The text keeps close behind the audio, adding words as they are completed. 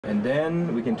And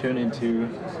then we can turn into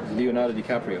Leonardo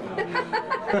DiCaprio.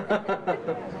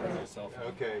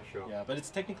 Okay, sure. Yeah, but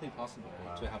it's technically possible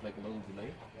to have like a little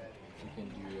delay. You can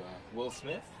do Will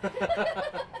Smith.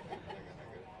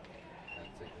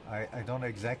 I don't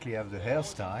exactly have the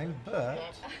hairstyle, but...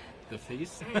 The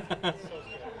face.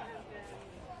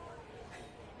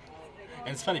 And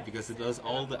it's funny because it does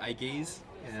all the eye gaze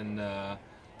and the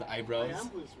eyebrows.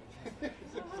 That's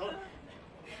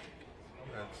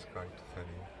quite funny.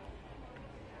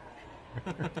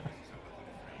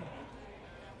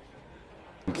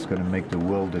 It's going to make the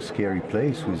world a scary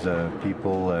place with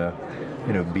people,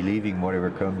 believing whatever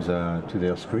comes to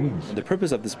their screens. The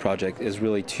purpose of this project is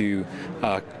really to,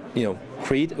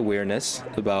 create awareness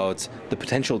about the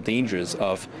potential dangers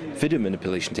of video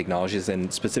manipulation technologies,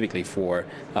 and specifically for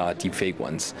deepfake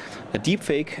ones. A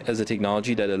deepfake is a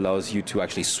technology that allows you to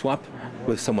actually swap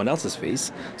with someone else's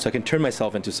face. So I can turn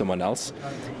myself into someone else,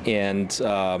 and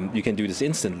you can do this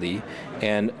instantly.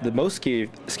 And the most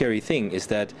scary thing is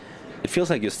that it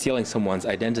feels like you're stealing someone's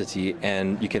identity,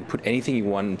 and you can put anything you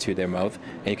want into their mouth,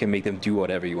 and you can make them do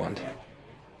whatever you want.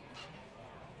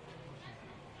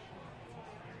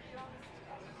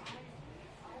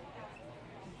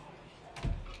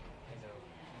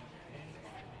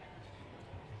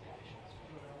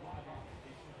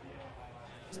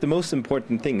 The most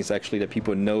important thing is actually that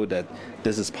people know that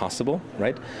this is possible,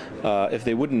 right? If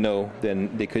they wouldn't know, then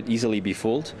they could easily be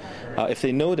fooled. If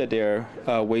they know that there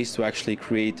are ways to actually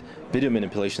create video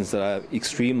manipulations that are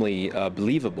extremely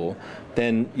believable,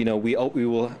 then we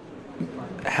will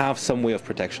have some way of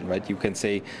protection, right? You can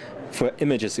say, for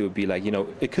images, it would be like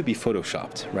it could be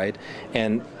photoshopped, right?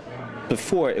 And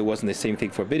before it wasn't the same thing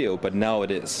for video, but now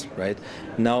it is, right?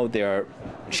 Now there are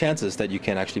chances that you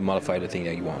can actually modify the thing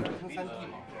that you want.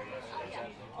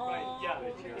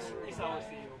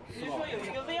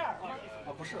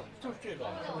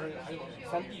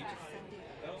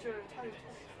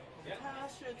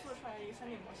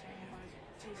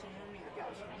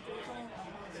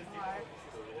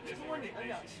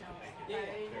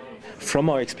 From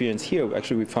our experience here,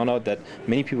 actually, we found out that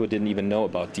many people didn't even know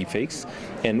about deepfakes,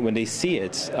 and when they see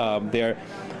it, they're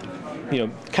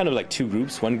kind of like two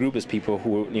groups. One group is people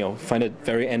who find it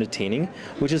very entertaining,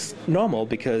 which is normal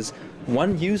because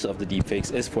one use of the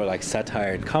deepfakes is for like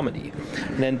satire and comedy.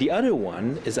 And then the other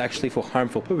one is actually for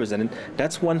harmful purpose, and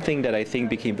that's one thing that I think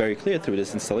became very clear through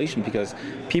this installation, because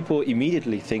people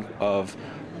immediately think of,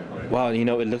 wow,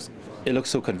 it looks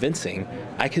so convincing.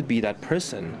 I could be that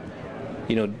person.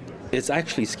 It's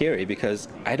actually scary because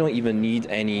I don't even need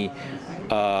any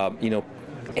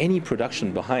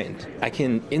production behind. I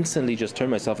can instantly just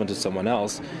turn myself into someone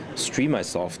else, stream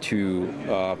myself to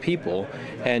people,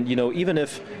 and even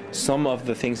if some of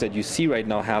the things that you see right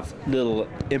now have little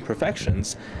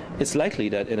imperfections, it's likely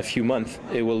that in a few months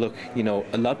it will look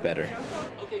a lot better.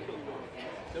 Okay, cool.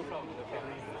 No problem.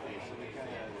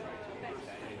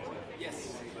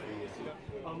 Yes.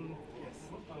 Would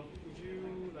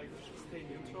you like stay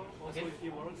neutral? Also, if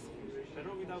it works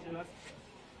better without glasses.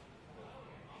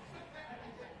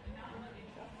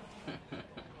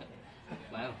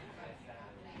 Wow.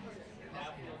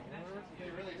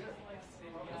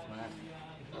 That's mad.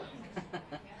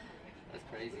 That's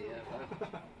crazy, yeah.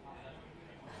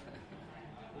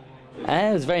 Wow.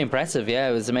 It was very impressive, yeah.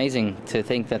 It was amazing to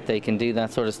think that they can do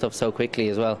that sort of stuff so quickly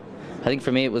as well. I think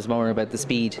for me it was more about the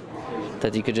speed,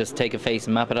 that you could just take a face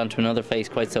and map it onto another face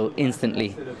quite so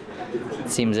instantly. It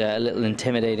seems a little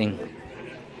intimidating.